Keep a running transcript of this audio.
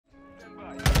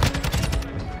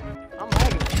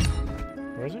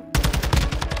Where is he?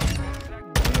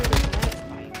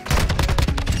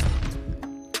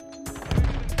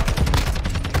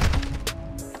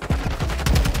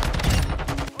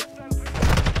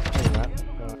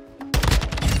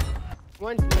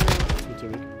 One's blue. Me too,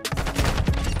 weak.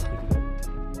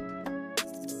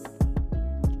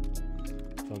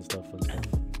 Fun stuff, fun stuff.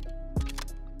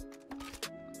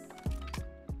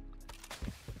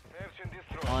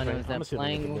 All I know is I'm that gonna see if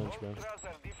I can bench, bro.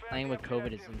 playing with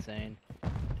COVID is insane. Oh,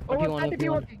 What do you one want? sniping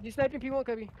P1. You sniping P1,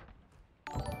 Kobe.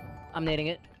 I'm nading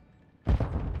it.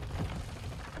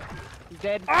 He's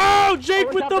dead. Oh, Jake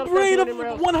Oh, with the top, braid of top,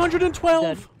 top, 112.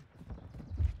 Dead.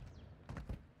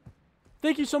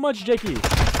 Thank you so much, Jakey.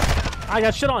 I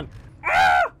got shit on.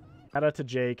 Ah! Shout out to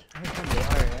Jake.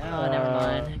 Oh, never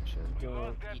mind.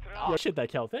 Yo, shit that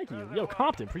Kel. Thank you. Yo,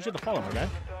 Compton. Appreciate the follow, my guy.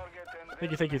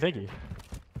 Thank you, thank you, thank you.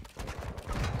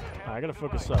 Right, I gotta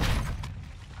focus up.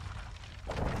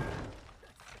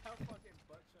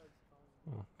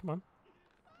 Oh, come on.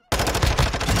 I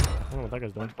don't know what that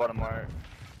guy's doing. Bottom right.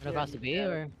 Across the B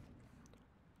or?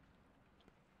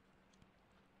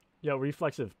 Yo,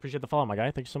 Reflexive. Appreciate the follow, my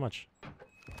guy. Thank you so much.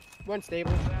 One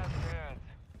stable.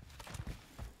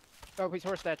 Oh, he's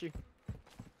horse statue.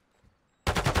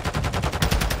 60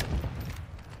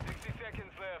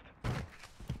 seconds left.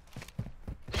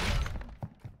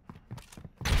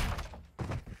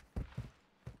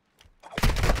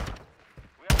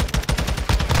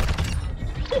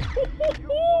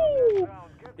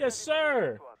 Yes,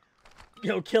 sir.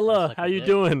 Yo, Killa, how you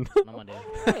doing?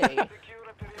 Hey.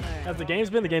 How's the game's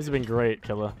been? The games have been great,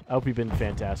 Killa. I hope you've been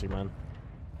fantastic, man.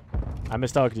 I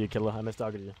miss talking to you, Killa. I miss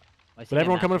talking to you. But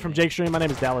everyone coming from Jake's stream, my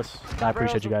name is Dallas. I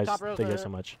appreciate you guys. Thank you guys so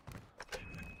much.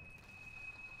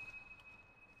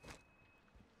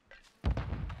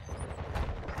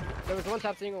 There was one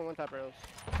top single and one top rails.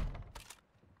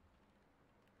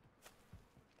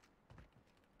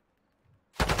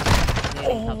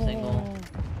 Top single.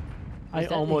 I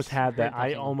almost had that.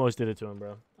 I almost did it to him,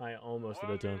 bro. I almost did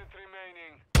it to him.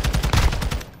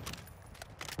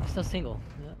 Still single.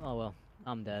 Oh well,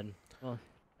 I'm dead. Well,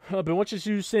 Been watching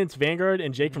you since Vanguard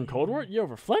and Jake from Cold War. Yo,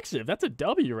 Reflexive. That's a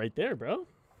W right there, bro.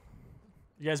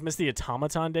 You guys miss the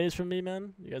automaton days from me,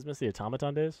 man? You guys miss the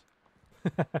automaton days?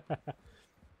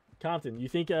 Compton, you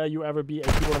think you ever be a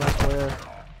keyboard mouse player?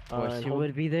 of course you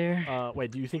would be there.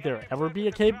 Wait, do you think there ever be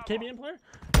a KBN player?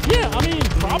 Yeah, I mean,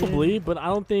 probably, but I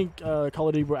don't think Call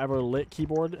of Duty will ever lit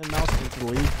keyboard and mouse into the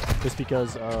league just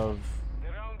because of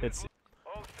its...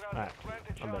 Alright,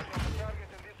 I'm done.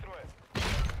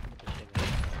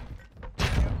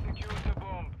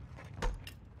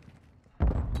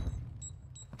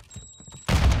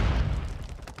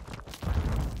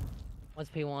 What's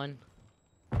P1?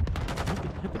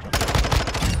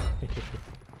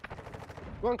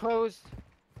 One closed.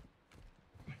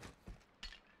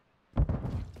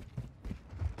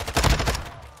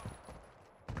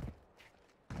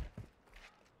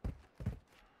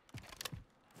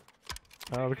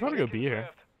 We can probably go B here.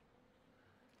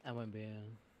 That wouldn't be.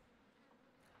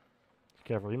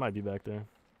 Careful, he might be back there.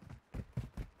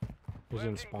 He's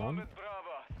in spawn?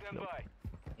 Nope.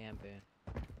 Can't be.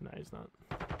 No, he's not.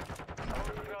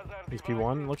 He's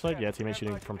P1, looks like? Yeah, teammate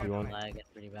shooting from P1. Lagging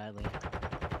pretty badly.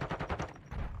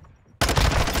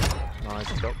 Nice,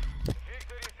 let's go.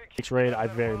 Thanks, Raid. I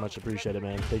very much appreciate it,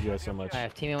 man. Thank you guys so much.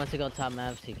 Alright, if teammate wants to go top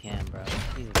maps, he can, bro.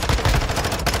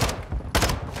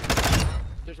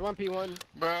 There's one P1.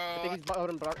 Bro. I think he's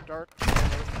bottom dark.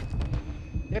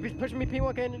 Yep, he's pushing me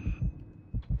P1 cannon.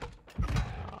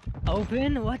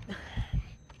 Open? What?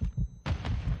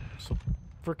 So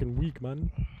freaking weak, man.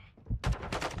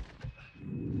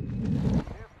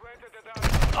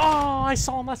 Oh, I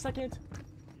saw him last second.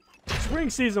 Spring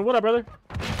season. What up, brother?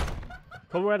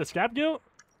 Cold War at a scap guild?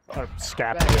 Or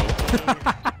scap guild.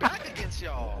 Back against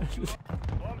y'all.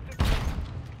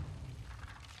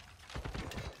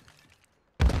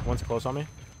 One's close on me.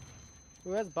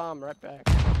 Who has bomb right back?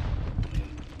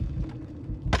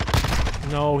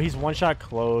 No, he's one shot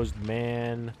closed,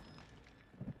 man.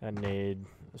 That nade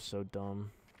is so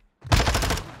dumb.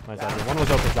 Nice, Zavi. One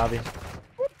was open, Zavi.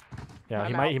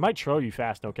 Yeah, he might throw you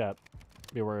fast, no cap.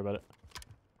 Be worried about it.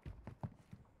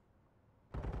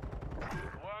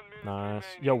 Nice.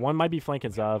 Yo, one might be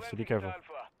flanking Zav, so be careful.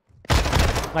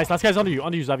 Nice, last guy's under you,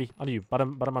 Zavi. Under you.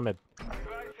 Bottom on mid.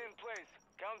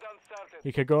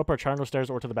 You could go up our triangle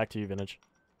stairs or to the back to you, Vintage.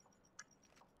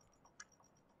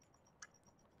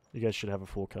 You guys should have a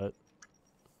full cut.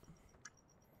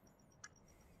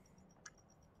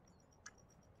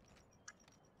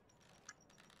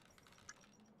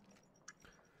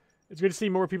 It's good to see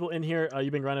more people in here.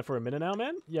 You've been grinding for a minute now,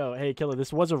 man. Yo, hey, Killer,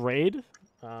 this was a raid.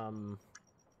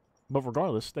 But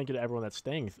regardless, thank you to everyone that's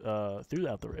staying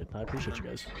throughout the raid. I appreciate you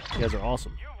guys. You guys are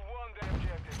awesome. You've won the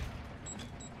objective.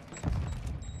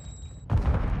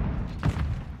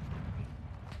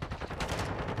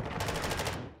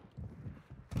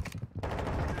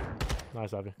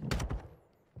 Nice, Avi.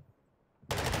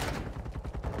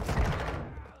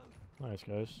 Nice,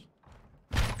 guys.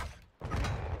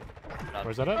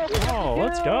 Where's that at? Oh,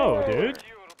 let's go, dude.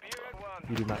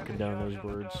 You do not condone those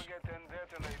words.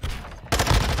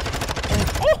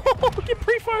 Oh, get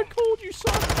pre-fired cold, you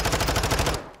suck!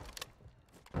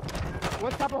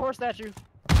 What's top of horse statue?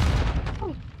 Top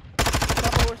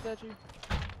of horse statue.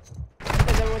 And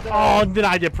then with the, Oh, did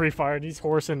I get pre-fired? He's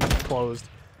horsing closed.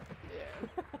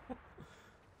 yeah.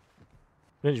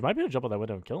 Man, you might be able to jump out that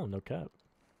window and kill him, no cap.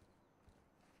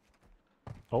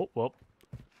 Oh, well.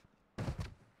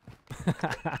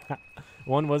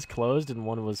 One was closed and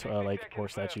one was like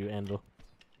horse statue anvil.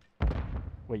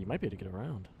 Wait, you might be able to get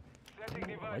around. Setting Ooh, I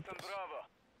device like on this. Bravo.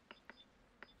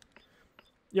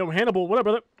 Yo, Hannibal, what up,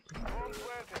 brother? Bomb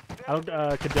planted. I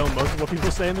don't condone most of what people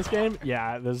say in this game.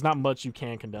 Yeah, there's not much you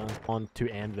can condone on to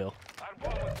anvil. Our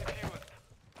bomb was defused.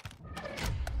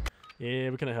 Yeah,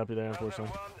 we couldn't help you there, Elder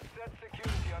unfortunately. 1, set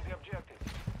security on the objective.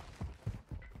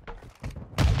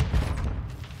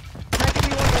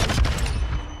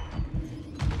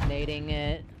 Nading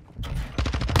it.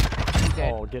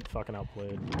 Dead. Oh, get fucking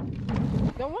outplayed.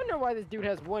 No wonder why this dude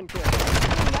has 1 kill.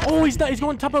 Oh, he's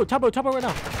going top out right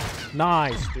now.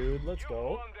 Nice, dude. Let's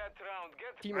go. Won that round. Get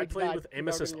I Teammates played died with aim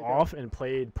without assist getting a kill. off and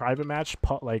played private match,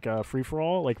 like free for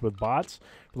all, like with bots,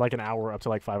 for like an hour up to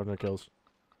like 500 kills,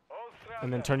 all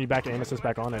and then surrounded. turn you back aim assist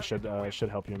back on. And should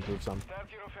help you improve some. Start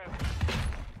your offensive.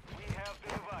 We have the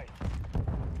device.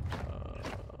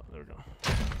 There we go.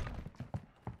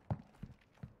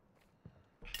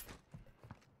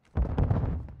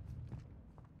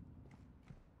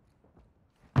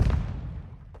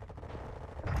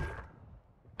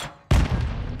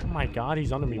 Oh my god,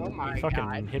 he's under me. Oh my He fucking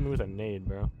God. hit me with a nade,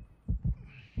 bro.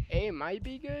 A might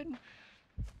be good. No,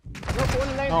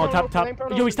 one lane Oh, pro, top. lane pro,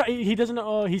 Yo, he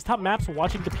doesn't. He's top maps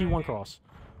watching the P1 cross.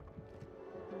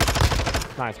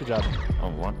 Nice, good job. Oh,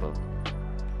 what the?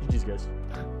 GG's, guys.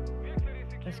 Victory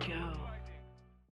secured. Let's go.